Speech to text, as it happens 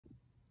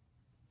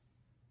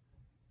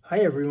Hi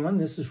everyone,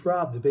 this is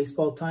Rob, the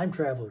Baseball Time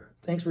Traveler.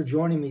 Thanks for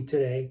joining me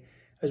today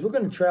as we're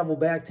going to travel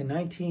back to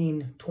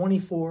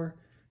 1924,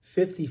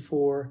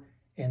 54,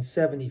 and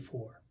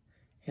 74.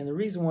 And the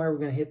reason why we're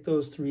going to hit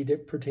those three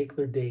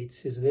particular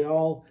dates is they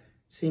all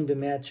seem to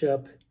match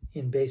up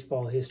in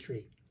baseball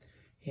history.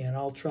 And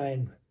I'll try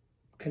and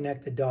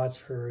connect the dots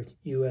for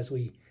you as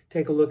we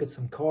take a look at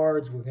some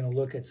cards, we're going to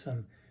look at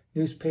some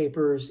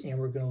newspapers, and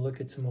we're going to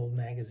look at some old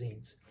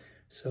magazines.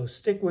 So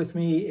stick with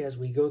me as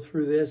we go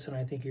through this, and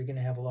I think you're going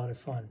to have a lot of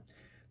fun.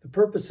 The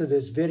purpose of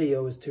this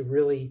video is to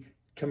really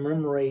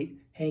commemorate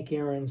Hank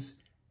Aaron's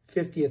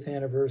 50th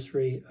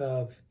anniversary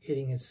of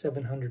hitting his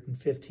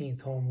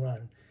 715th home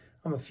run.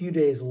 I'm a few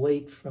days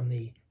late from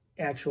the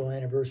actual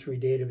anniversary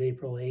date of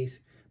April 8th,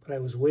 but I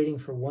was waiting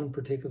for one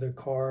particular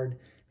card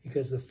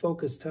because the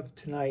focus of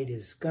tonight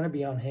is going to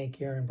be on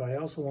Hank Aaron, but I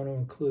also want to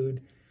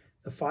include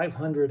the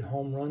 500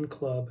 Home Run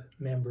Club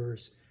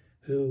members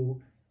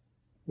who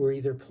were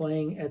either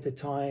playing at the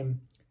time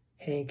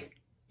Hank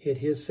hit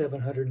his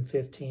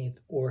 715th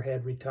or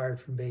had retired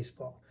from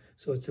baseball.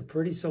 So it's a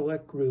pretty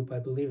select group. I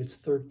believe it's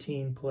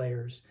 13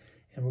 players,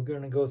 and we're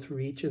going to go through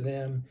each of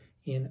them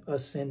in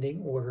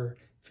ascending order,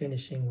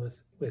 finishing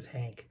with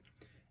Hank.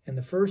 And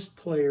the first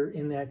player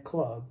in that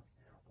club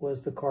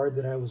was the card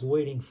that I was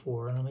waiting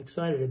for, and I'm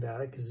excited about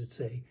it because it's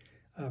a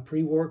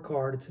pre-war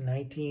card. It's a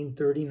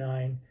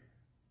 1939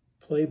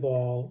 play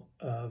ball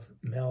of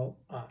Mel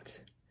Ott,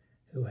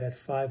 who had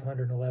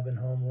 511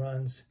 home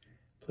runs,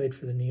 played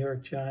for the New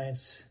York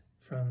Giants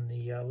from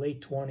the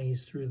late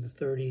 20s through the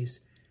 30s,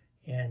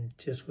 and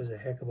just was a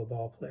heck of a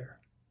ball player.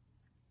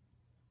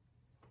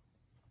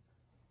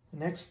 The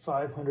next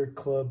 500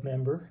 club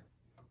member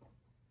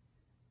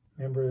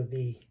of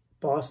the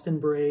Boston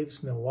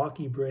Braves,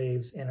 Milwaukee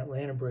Braves, and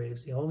Atlanta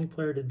Braves, the only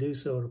player to do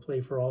so to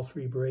play for all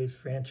three Braves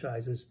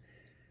franchises.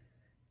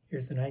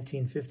 Here's the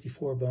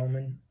 1954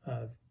 Bowman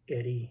of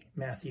Eddie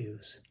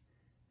Matthews,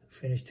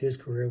 finished his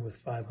career with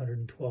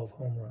 512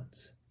 home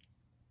runs.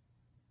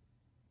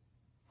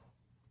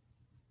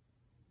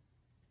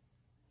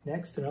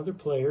 Next, another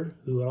player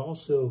who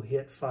also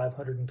hit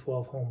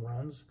 512 home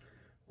runs,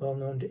 well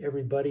known to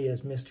everybody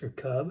as Mr.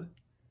 Cub,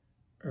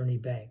 Ernie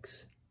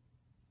Banks.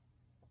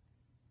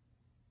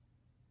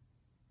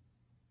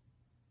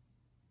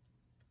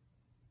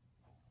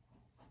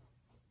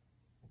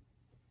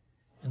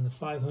 And the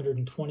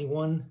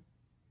 521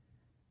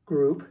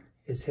 group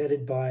is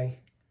headed by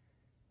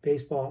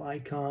baseball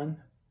icon,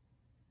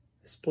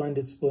 the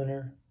Splendid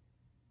Splinter,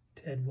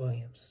 Ted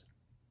Williams,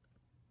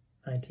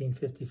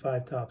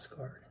 1955 Topps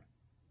card.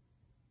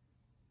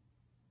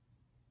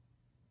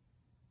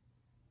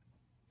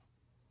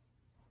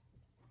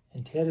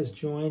 And Ted is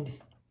joined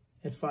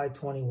at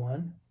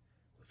 521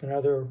 with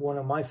another one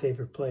of my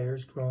favorite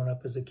players growing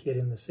up as a kid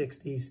in the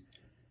 60s,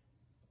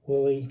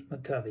 Willie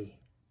McCovey.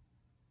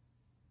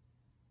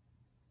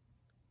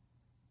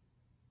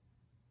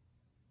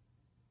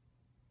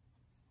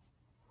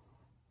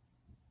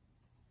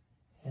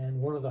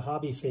 And one of the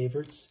hobby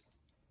favorites,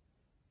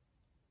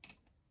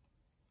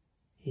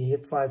 he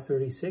hit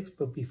 536,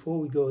 but before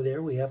we go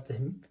there, we have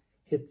to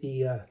hit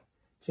the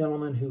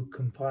gentleman who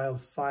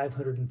compiled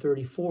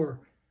 534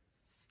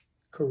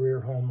 career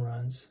home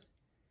runs,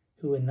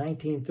 who in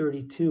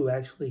 1932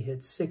 actually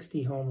hit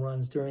 60 home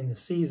runs during the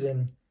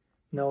season.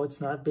 No, it's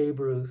not Babe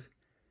Ruth.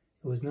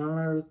 It was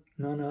none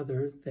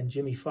other than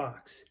Jimmie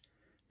Foxx.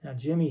 Now,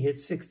 Jimmy hit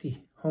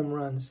 60 home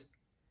runs,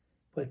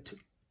 but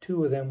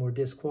two of them were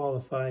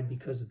disqualified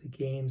because of the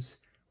games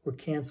were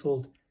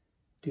canceled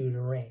due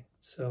to rain.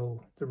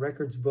 So the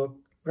record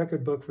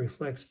book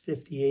reflects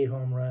 58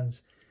 home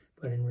runs,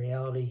 but in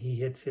reality, he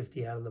hit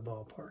 50 out of the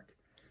ballpark.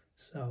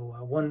 So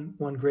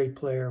one great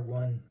player,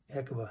 one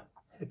heck of a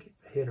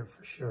hitter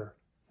for sure.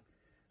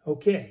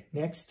 Okay,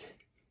 next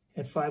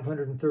at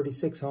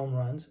 536 home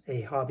runs,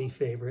 a hobby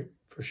favorite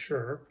for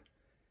sure.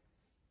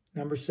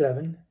 Number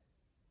 7,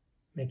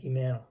 Mickey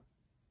Mantle.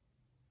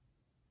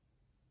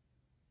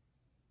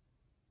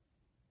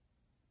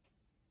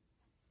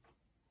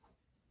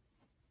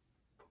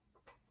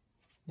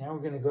 Now we're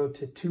going to go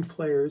to two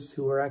players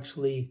who are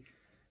actually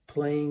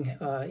playing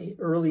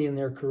early in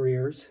their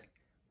careers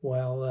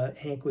while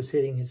Hank was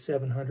hitting his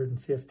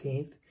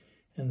 715th.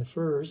 And the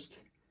first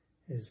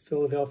is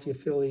Philadelphia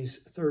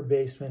Phillies third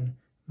baseman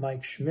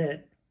Mike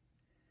Schmidt.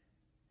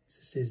 This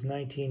is his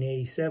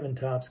 1987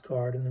 Topps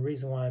card, and the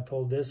reason why I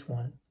pulled this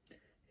one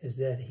is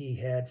that he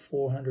had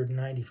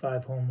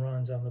 495 home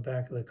runs on the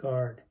back of the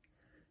card.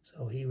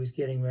 So he was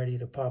getting ready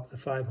to pop the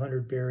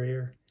 500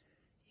 barrier,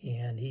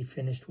 and he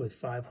finished with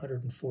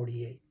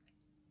 548.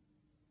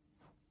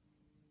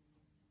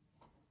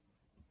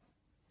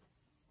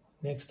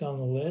 Next on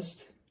the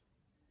list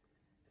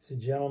is a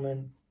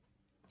gentleman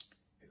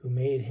who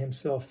made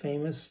himself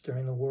famous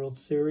during the World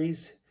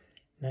Series,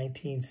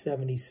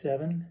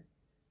 1977,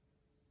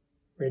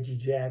 Reggie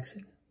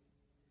Jackson.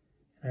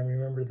 And I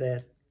remember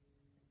that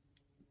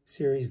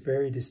series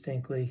very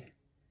distinctly.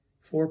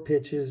 3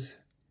 pitches,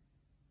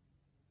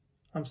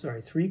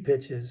 3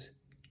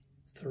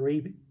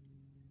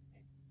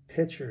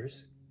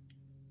 pitchers,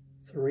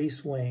 3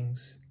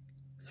 swings,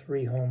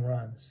 3 home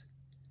runs.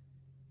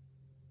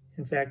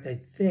 In fact,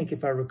 I think,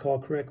 if I recall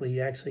correctly,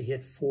 he actually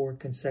hit 4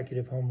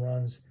 consecutive home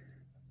runs,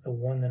 the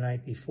one the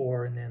night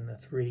before and then the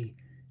 3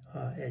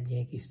 at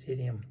Yankee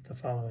Stadium the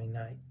following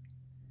night.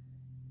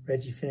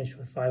 Reggie finished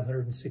with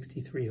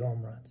 563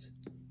 home runs.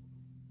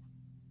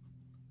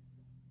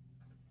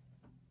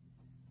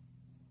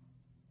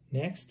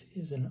 Next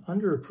is an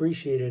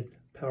underappreciated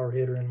power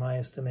hitter in my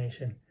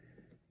estimation.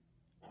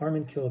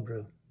 Harmon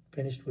Killebrew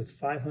finished with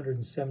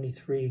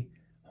 573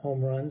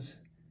 home runs,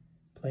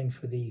 playing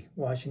for the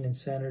Washington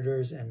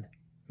Senators and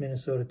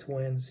Minnesota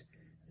Twins.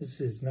 This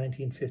is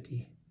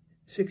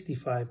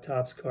 1965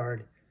 Topps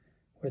card,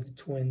 where the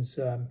Twins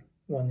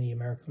won the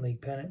American League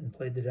pennant and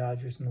played the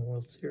Dodgers in the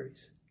World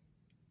Series.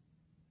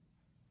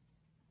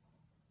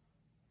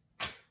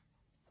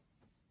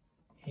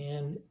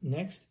 And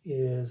next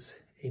is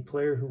a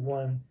player who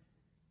won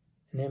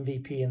an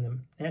MVP in the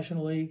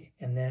National League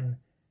and then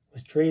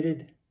was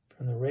traded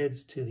from the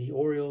Reds to the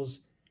Orioles.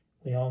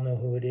 We all know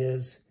who it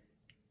is.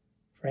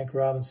 Frank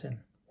Robinson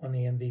won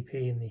the MVP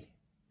in the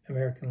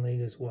American League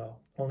as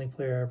well. Only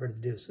player ever to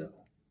do so.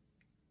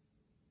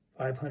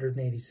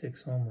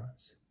 586 home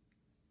runs.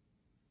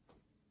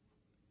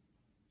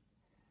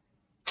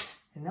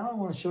 And now I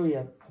want to show you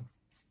a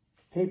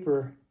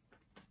paper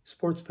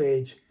sports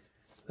page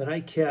that I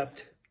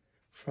kept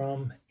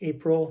from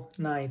April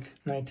 9th,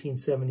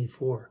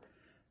 1974.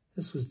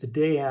 This was the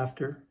day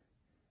after.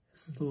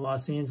 This is the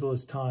Los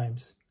Angeles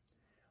Times.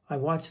 I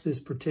watched this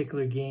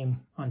particular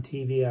game on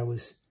TV. I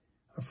was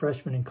a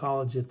freshman in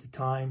college at the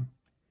time,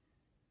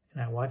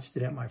 and I watched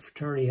it at my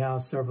fraternity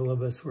house. Several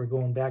of us were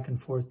going back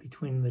and forth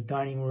between the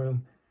dining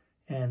room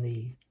and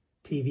the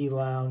TV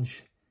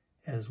lounge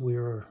as we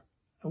were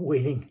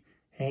awaiting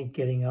Hank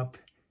getting up.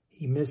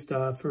 He missed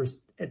first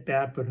at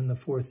bat, but in the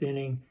 4th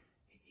inning,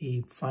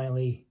 he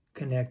finally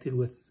connected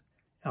with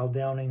Al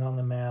Downing on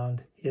the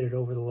mound, hit it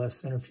over the left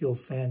center field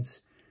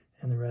fence,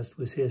 and the rest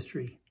was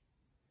history.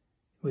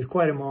 It was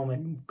quite a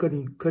moment.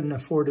 Couldn't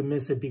afford to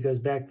miss it, because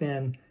back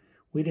then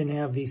we didn't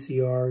have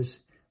VCRs,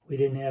 we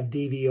didn't have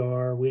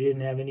DVR, we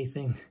didn't have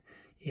anything.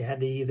 You had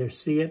to either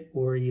see it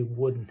or you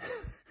wouldn't.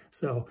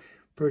 So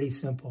pretty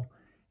simple.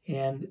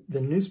 And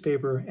the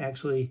newspaper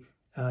actually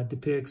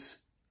depicts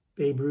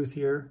Babe Ruth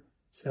here,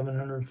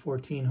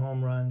 714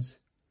 home runs.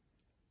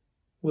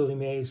 Willie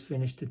Mays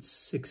finished at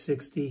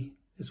 660.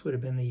 This would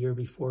have been the year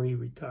before he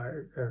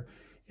retired, or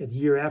the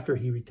year after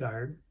he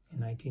retired in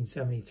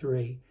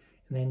 1973.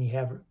 And then you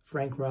have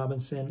Frank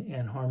Robinson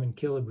and Harmon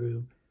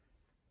Killebrew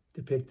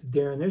depicted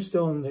there. And they're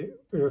still in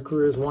their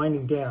careers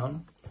winding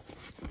down.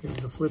 Here's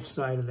the flip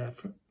side of that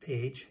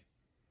page.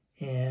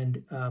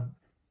 And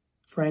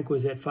Frank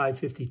was at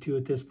 552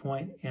 at this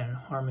point, and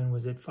Harmon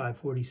was at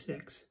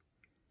 546.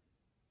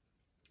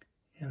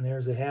 And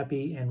there's a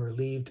happy and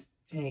relieved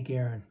Hank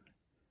Aaron.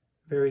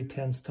 Very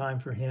tense time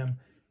for him.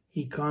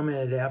 He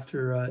commented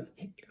after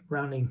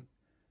rounding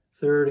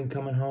 3rd and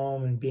coming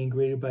home and being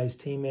greeted by his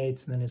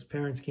teammates, and then his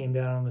parents came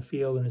down on the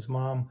field and his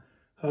mom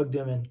hugged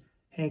him, and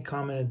Hank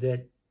commented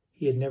that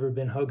he had never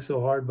been hugged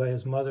so hard by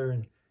his mother,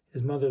 and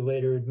his mother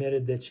later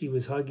admitted that she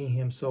was hugging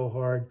him so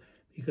hard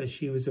because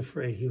she was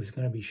afraid he was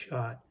going to be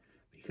shot,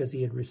 because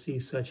he had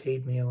received such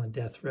hate mail and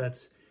death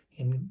threats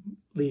in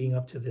leading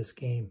up to this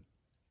game.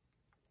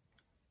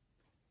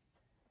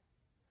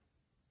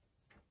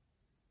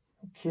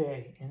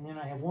 Okay, and then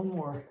I have one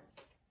more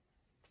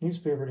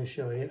newspaper to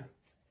show you,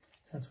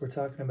 since we're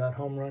talking about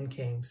home run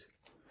kings.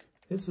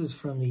 This is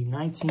from the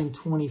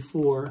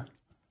 1924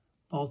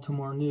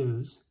 Baltimore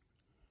News,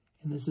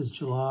 and this is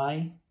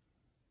July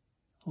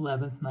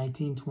 11th,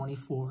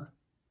 1924.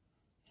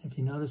 And if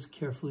you notice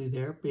carefully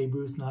there, Babe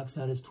Ruth knocks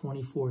out his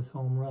 24th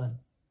home run.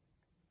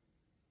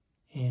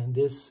 And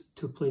this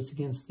took place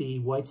against the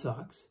White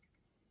Sox.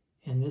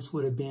 And this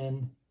would have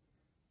been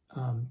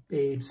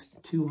Babe's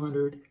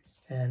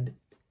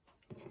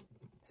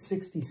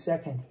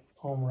 262nd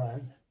home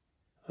run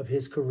of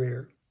his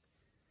career.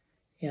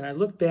 And I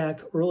looked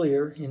back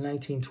earlier in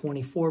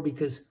 1924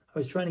 because I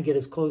was trying to get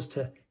as close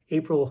to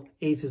April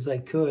 8th as I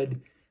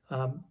could.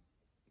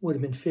 Would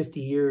have been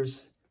 50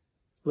 years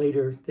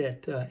later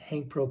that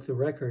Hank broke the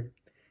record.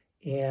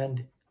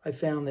 And I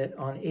found that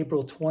on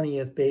April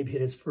 20th, Babe hit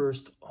his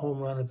first home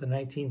run of the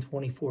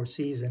 1924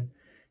 season,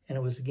 and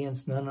it was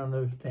against none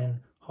other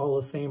than Hall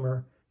of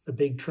Famer, the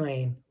Big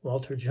Train,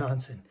 Walter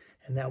Johnson,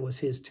 and that was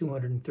his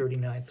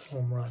 239th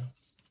home run.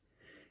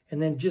 And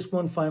then just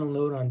one final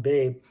note on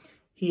Babe.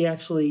 He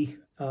actually,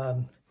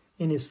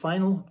 in his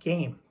final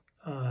game,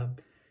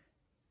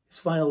 his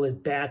final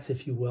at-bats,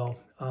 if you will,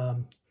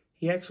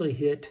 he actually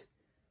hit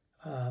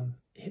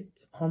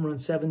home run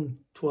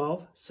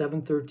 712,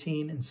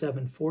 713, and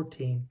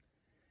 714.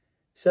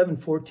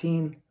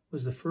 714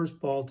 was the first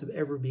ball to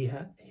ever be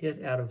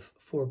hit out of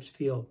Forbes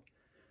Field.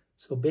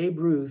 So Babe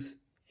Ruth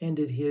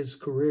ended his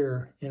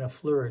career in a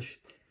flourish.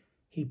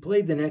 He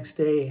played the next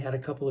day, had a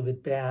couple of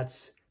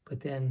at-bats, but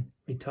then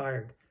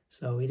retired.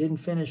 So he didn't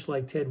finish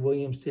like Ted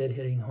Williams did,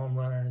 hitting home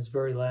run on his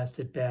very last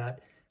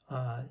at-bat,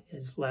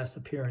 his last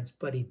appearance.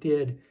 But he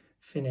did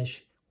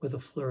finish with a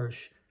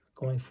flourish,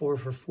 going 4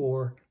 for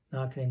 4,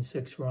 knocking in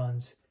 6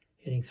 runs,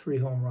 hitting 3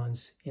 home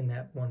runs in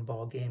that one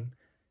ball game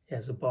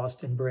as a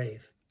Boston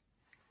Brave.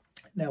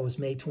 That was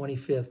May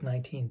 25th,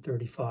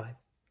 1935.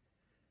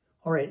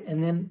 All right,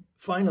 and then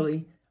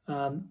finally,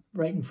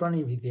 right in front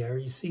of you there,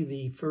 you see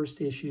the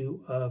first issue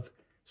of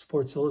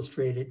Sports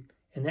Illustrated,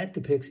 and that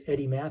depicts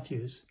Eddie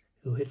Mathews,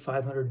 who hit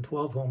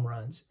 512 home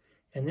runs.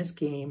 And this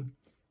game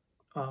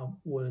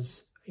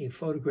was a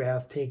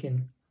photograph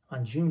taken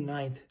on June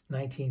 9th,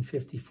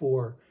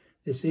 1954.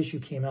 This issue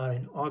came out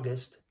in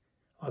August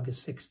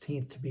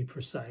 16th to be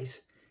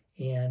precise.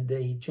 And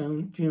the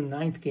June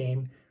 9th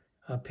game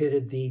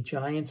pitted the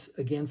Giants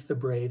against the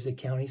Braves at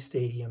County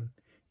Stadium.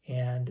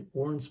 And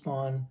Warren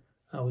Spahn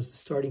was the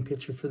starting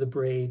pitcher for the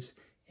Braves.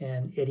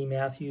 And Eddie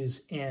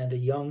Mathews and a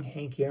young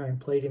Hank Aaron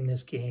played in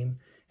this game.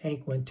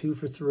 Hank went 2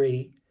 for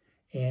 3.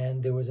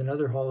 And there was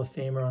another Hall of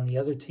Famer on the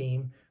other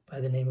team by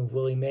the name of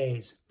Willie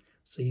Mays.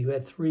 So you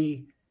had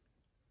 3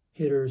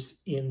 hitters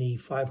in the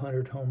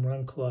 500 home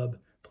run club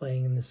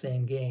playing in the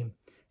same game.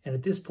 And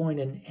at this point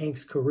in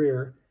Hank's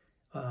career,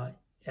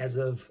 as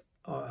of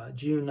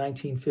June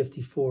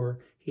 1954,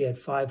 he had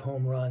 5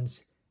 home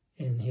runs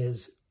in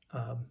his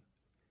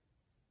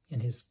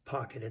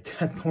pocket at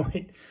that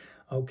point.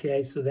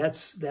 Okay, so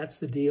that's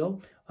the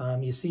deal.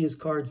 You see his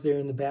cards there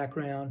in the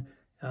background.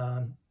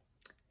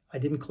 I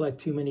didn't collect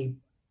too many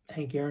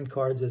Hank Aaron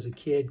cards as a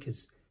kid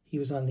because he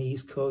was on the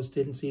East Coast,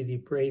 didn't see the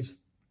Braves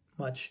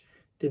much,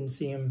 didn't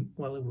see him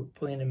while we were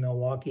playing in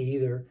Milwaukee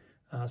either.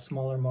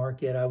 Smaller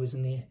market. I was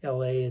in the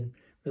LA, and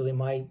really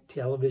my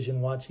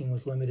television watching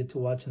was limited to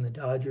watching the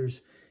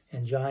Dodgers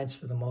and Giants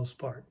for the most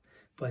part.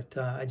 But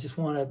I just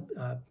want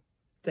to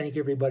thank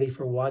everybody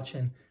for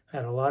watching. I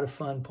had a lot of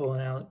fun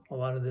pulling out a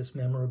lot of this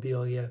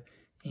memorabilia,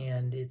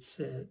 and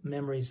it's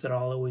memories that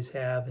I'll always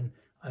have, and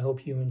I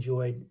hope you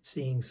enjoyed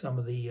seeing some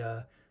of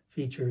the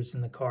features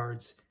and the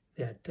cards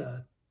that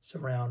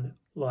surround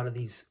a lot of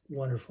these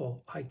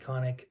wonderful,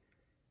 iconic,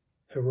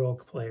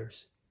 heroic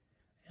players.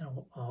 And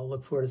I'll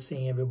look forward to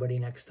seeing everybody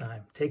next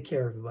time. Take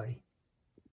care, everybody.